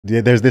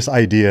There's this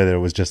idea that it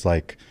was just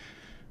like,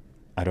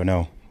 I don't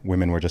know,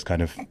 women were just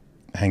kind of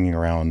hanging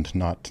around,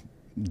 not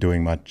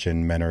doing much,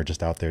 and men are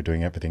just out there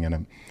doing everything.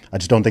 And I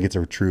just don't think it's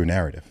a true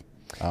narrative.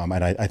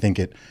 And I think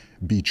it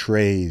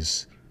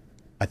betrays,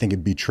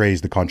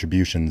 the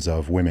contributions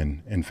of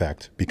women, in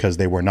fact, because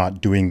they were not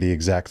doing the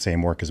exact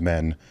same work as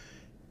men.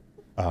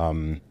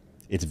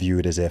 It's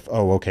viewed as if,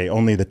 oh, okay,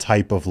 only the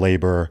type of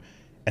labor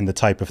and the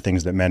type of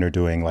things that men are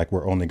doing, like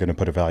we're only going to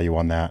put a value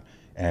on that,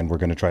 and we're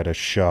going to try to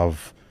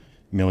shove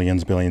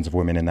millions, billions of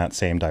women in that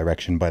same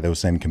direction by those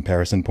same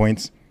comparison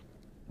points.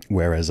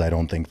 Whereas I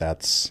don't think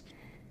that's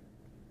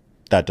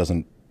not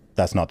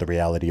the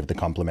reality of the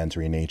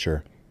complementary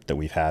nature that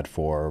we've had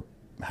for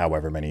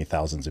however many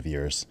thousands of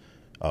years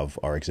of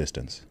our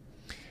existence.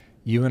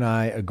 You and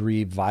I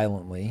agree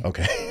violently.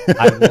 Okay.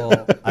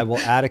 I will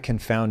add a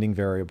confounding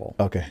variable.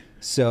 Okay.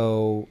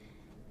 So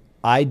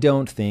I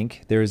don't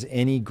think there's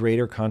any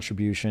greater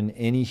contribution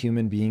any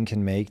human being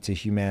can make to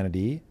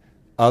humanity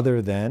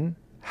other than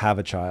have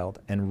a child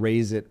and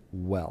raise it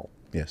well.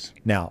 Yes.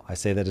 Now, I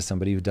say that as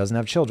somebody who doesn't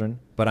have children,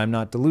 but I'm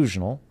not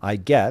delusional. I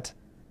get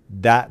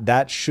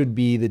that should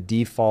be the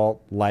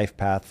default life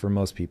path for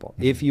most people.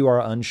 Mm-hmm. If you are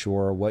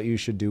unsure what you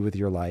should do with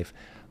your life,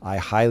 I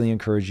highly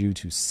encourage you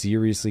to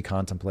seriously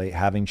contemplate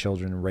having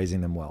children and raising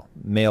them well,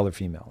 male or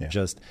female.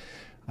 Yeah.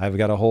 I've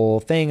got a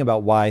whole thing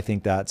about why I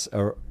think that's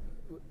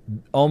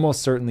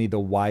almost certainly the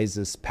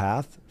wisest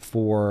path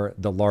for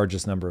the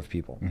largest number of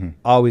people. Mm-hmm.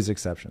 Always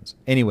exceptions.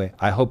 Anyway,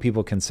 I hope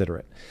people consider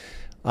it.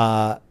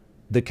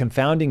 The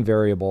confounding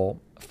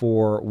variable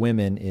for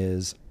women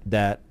is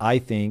that I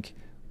think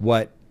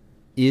what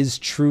is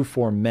true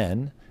for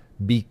men,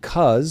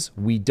 because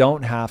we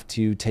don't have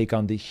to take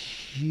on the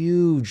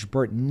huge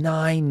burden,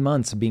 9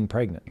 months of being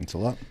pregnant. It's a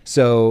lot.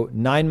 So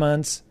 9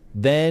 months,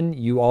 then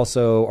you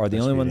also are the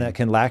only one that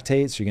can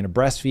lactate. So you're going to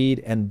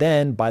breastfeed. And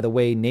then, by the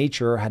way,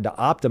 nature had to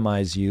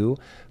optimize you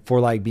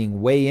for like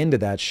being way into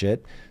that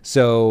shit.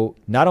 So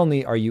not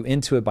only are you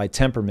into it by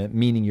temperament,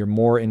 meaning you're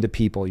more into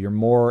people, you're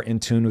more in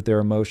tune with their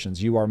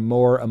emotions, you are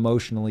more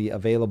emotionally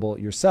available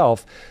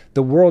yourself.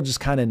 The world just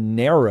kind of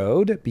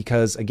narrowed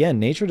because, again,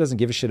 nature doesn't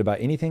give a shit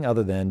about anything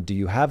other than, do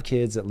you have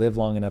kids that live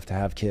long enough to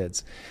have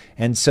kids?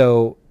 And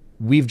so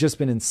we've just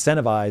been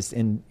incentivized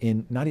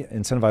not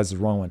incentivized is the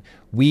wrong one.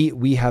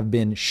 We have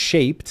been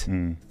shaped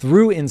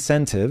through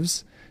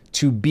incentives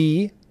to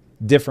be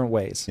different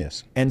ways.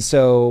 Yes. And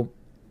so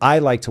I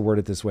like to word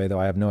it this way, though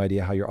I have no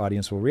idea how your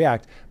audience will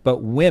react, but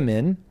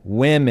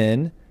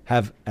women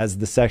have, as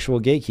the sexual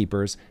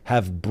gatekeepers,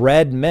 have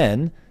bred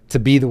men to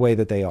be the way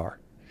that they are.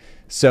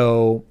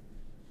 So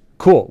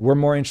cool. We're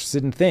more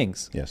interested in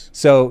things. Yes.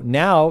 So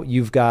now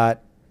you've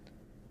got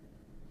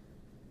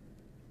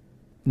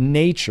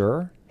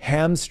nature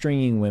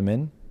hamstringing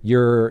women.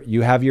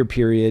 You have your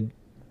period.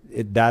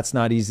 That's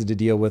not easy to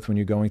deal with when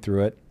you're going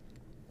through it.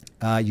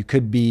 You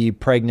could be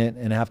pregnant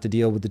and have to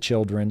deal with the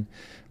children.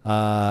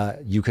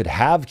 You could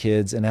have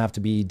kids and have to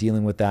be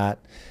dealing with that.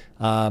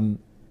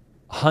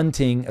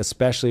 Hunting,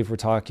 especially if we're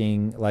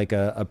talking like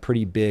a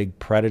pretty big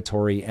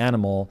predatory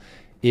animal,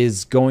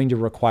 is going to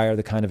require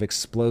the kind of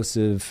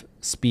explosive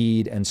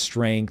speed and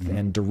strength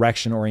and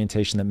direction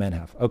orientation that men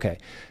have. Okay,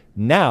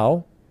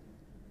 now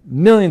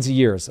millions of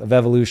years of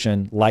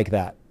evolution like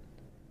that.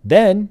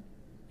 Then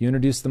you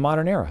introduce the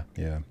modern era.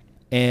 Yeah.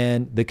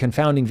 And the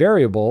confounding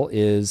variable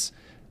is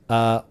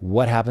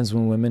what happens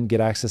when women get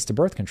access to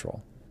birth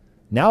control.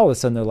 Now all of a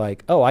sudden they're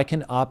like, oh, I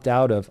can opt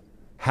out of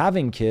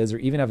having kids or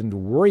even having to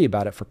worry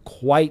about it for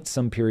quite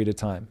some period of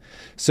time.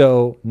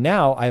 So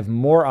now I have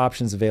more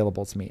options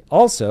available to me.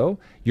 Also,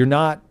 you're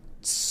not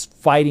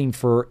fighting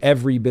for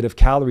every bit of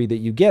calorie that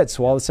you get.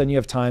 So all of a sudden you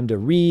have time to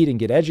read and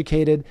get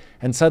educated.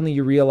 And suddenly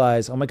you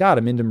realize, oh my God,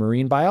 I'm into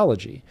marine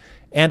biology.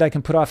 And I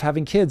can put off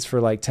having kids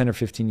for like 10 or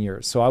 15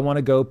 years. So I want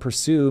to go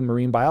pursue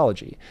marine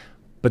biology.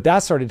 But that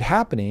started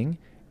happening.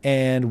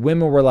 And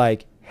women were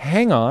like,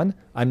 hang on,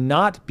 I'm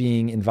not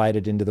being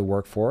invited into the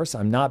workforce.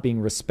 I'm not being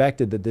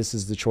respected that this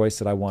is the choice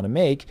that I want to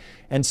make.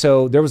 And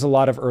so there was a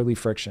lot of early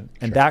friction.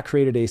 And that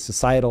created a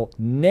societal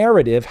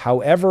narrative,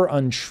 however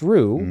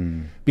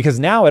untrue, because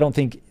now I don't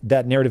think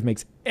that narrative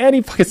makes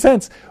any fucking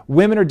sense.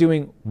 Women are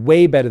doing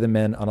way better than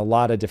men on a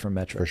lot of different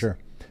metrics. For sure.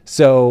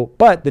 So,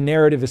 but the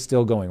narrative is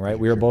still going, right?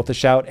 We are both the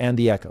shout and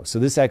the echo. So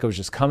this echo is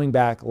just coming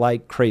back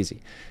like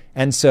crazy.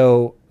 And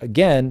so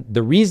again,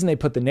 the reason they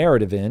put the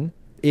narrative in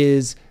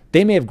is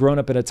they may have grown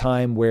up at a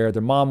time where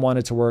their mom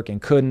wanted to work and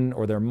couldn't,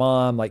 or their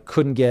mom like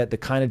couldn't get the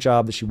kind of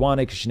job that she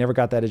wanted because she never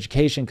got that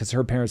education because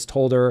her parents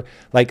told her,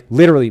 like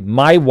literally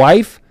my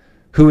wife,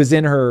 who is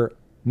in her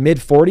mid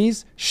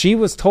 40s, she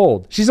was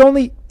told, she's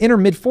only in her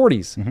mid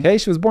 40s. Okay.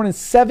 She was born in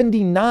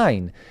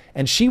 79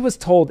 and she was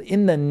told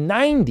in the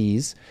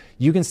 90s,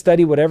 you can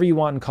study whatever you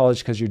want in college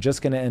because you're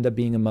just going to end up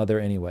being a mother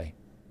anyway.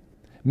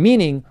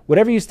 Meaning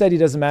whatever you study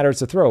doesn't matter.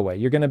 It's a throwaway.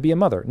 You're going to be a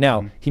mother.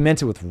 Now he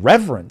meant it with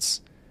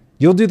reverence.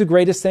 You'll do the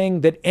greatest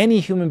thing that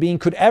any human being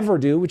could ever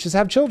do, which is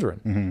have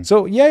children.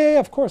 So yeah,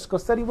 of course, go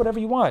study whatever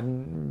you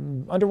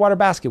want. Underwater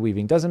basket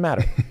weaving, doesn't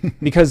matter.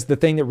 Because the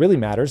thing that really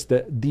matters,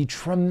 the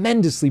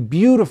tremendously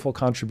beautiful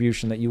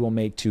contribution that you will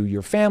make to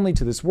your family,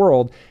 to this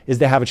world, is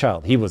to have a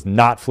child. He was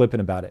not flippant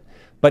about it.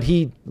 But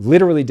he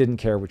literally didn't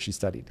care what she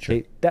studied. Sure.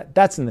 Okay?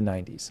 That's in the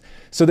 90s.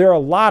 So there are a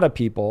lot of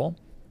people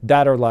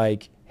that are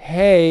like,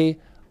 hey,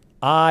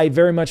 I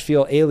very much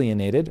feel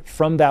alienated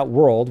from that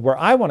world where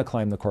I want to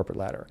climb the corporate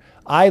ladder.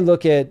 I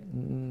look at,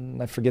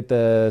 I forget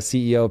the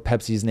CEO of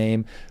Pepsi's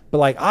name, but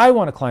like, I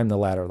want to climb the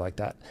ladder like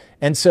that.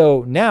 And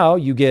so now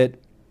you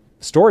get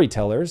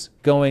storytellers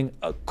going,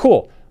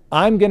 cool,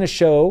 I'm going to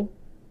show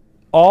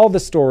all the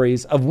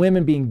stories of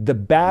women being the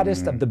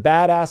baddest of the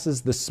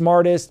badasses, the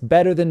smartest,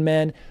 better than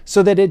men,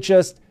 so that it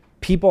just,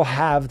 people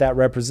have that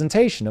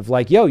representation of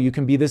like, yo, you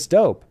can be this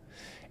dope.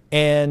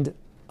 And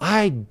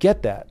I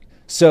get that.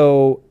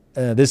 So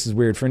this is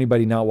weird for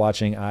anybody not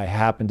watching. I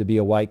happen to be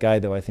a white guy,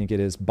 though I think it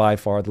is by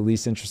far the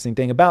least interesting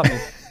thing about me.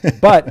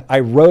 But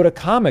I wrote a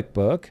comic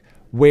book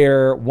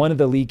where one of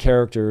the lead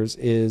characters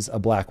is a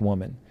black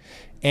woman.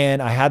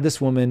 And I had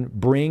this woman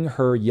bring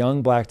her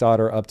young black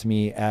daughter up to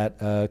me at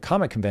a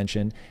comic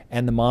convention,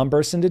 and the mom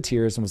burst into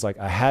tears and was like,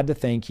 I had to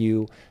thank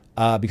you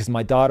because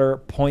my daughter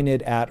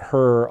pointed at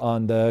her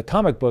on the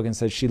comic book and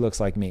said, she looks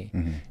like me.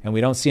 And we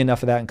don't see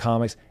enough of that in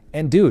comics.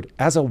 And dude,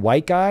 as a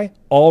white guy,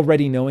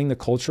 already knowing the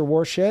culture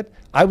war shit,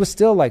 I was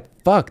still like,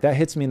 fuck, that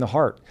hits me in the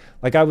heart.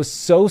 Like, I was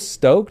so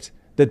stoked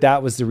that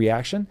that was the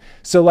reaction.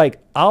 So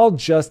like, I'll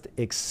just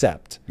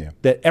accept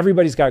that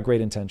everybody's got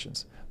great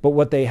intentions. But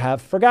what they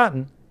have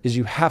forgotten is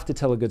you have to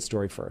tell a good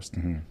story first.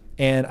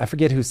 And I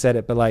forget who said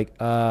it, but like,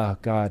 oh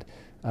God,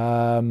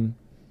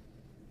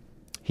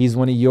 he's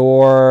one of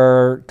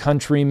your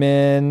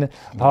countrymen.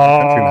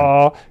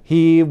 Oh,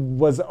 he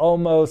was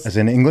almost... As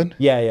in England?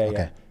 Yeah.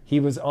 Okay. He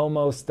was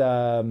almost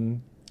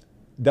 007.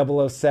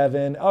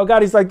 Oh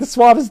God, he's like the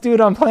suavest dude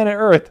on planet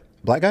Earth.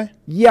 Black guy?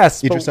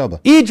 Yes. Idris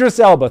Elba. Idris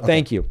Elba,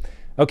 thank you.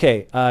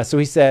 Okay, so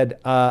he said,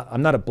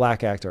 I'm not a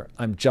black actor,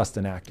 I'm just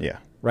an actor. Yeah.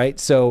 Right?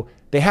 So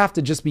they have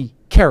to just be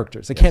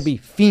characters. They can't be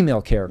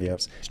female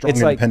characters. Strong, it's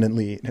strong,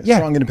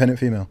 independent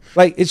female.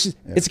 Like, it's just,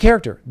 it's a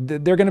character.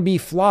 They're going to be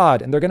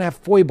flawed and they're going to have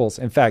foibles.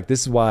 In fact,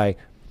 this is why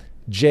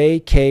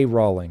J.K.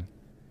 Rowling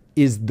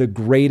is the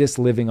greatest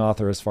living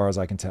author as far as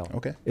I can tell.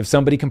 Okay. If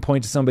somebody can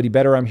point to somebody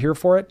better, I'm here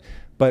for it.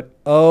 But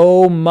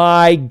oh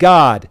my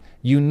God,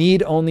 you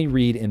need only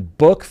read in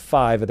book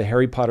 5 of the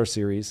Harry Potter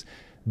series,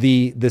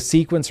 the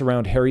sequence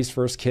around Harry's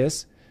first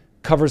kiss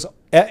covers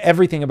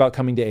everything about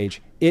coming to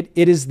age. It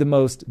is the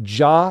most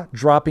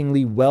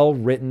jaw-droppingly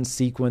well-written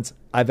sequence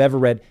I've ever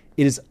read.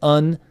 It is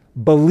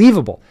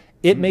unbelievable.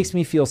 It makes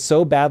me feel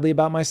so badly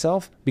about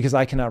myself because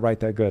I cannot write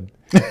that good.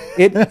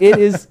 It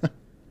is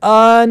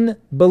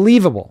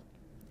unbelievable.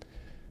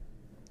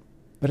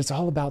 But it's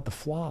all about the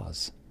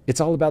flaws.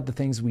 It's all about the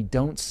things we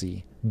don't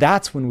see.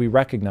 That's when we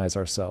recognize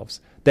ourselves.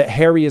 That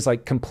Harry is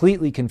like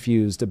completely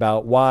confused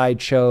about why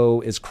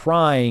Cho is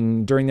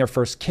crying during their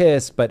first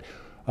kiss, but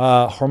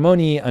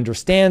Hermione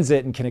understands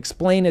it and can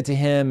explain it to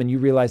him, and you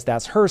realize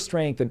that's her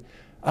strength. And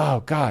oh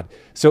God.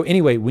 So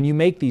anyway, when you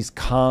make these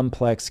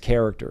complex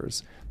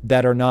characters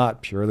that are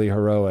not purely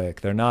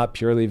heroic, they're not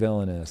purely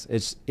villainous,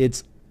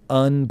 it's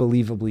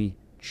unbelievably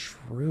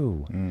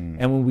true. And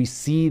when we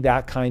see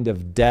that kind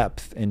of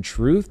depth and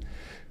truth,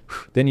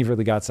 then you've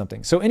really got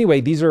something. So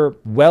anyway, these are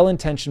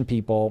well-intentioned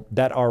people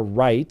that are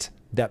right,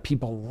 that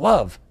people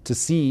love to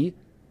see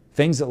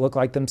things that look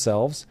like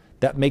themselves,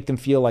 that make them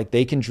feel like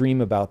they can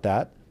dream about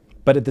that.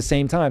 But at the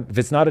same time, if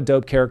it's not a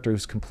dope character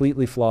who's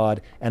completely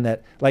flawed, and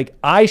that, like,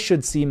 I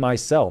should see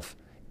myself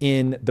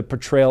in the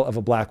portrayal of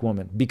a black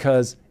woman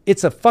because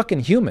it's a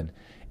fucking human.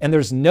 And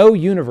there's no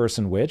universe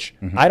in which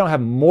I don't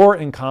have more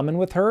in common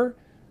with her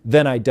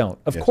than I don't.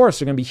 Of course,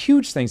 there are going to be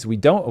huge things that we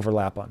don't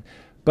overlap on.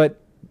 But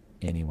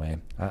anyway,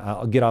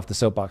 I'll get off the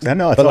soapbox.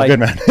 No, it's all good,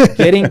 man.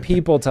 Getting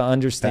people to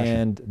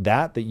understand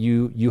that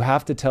you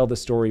have to tell the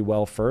story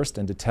well first,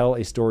 and to tell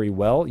a story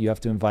well, you have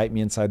to invite me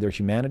inside their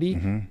humanity,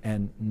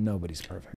 and nobody's perfect.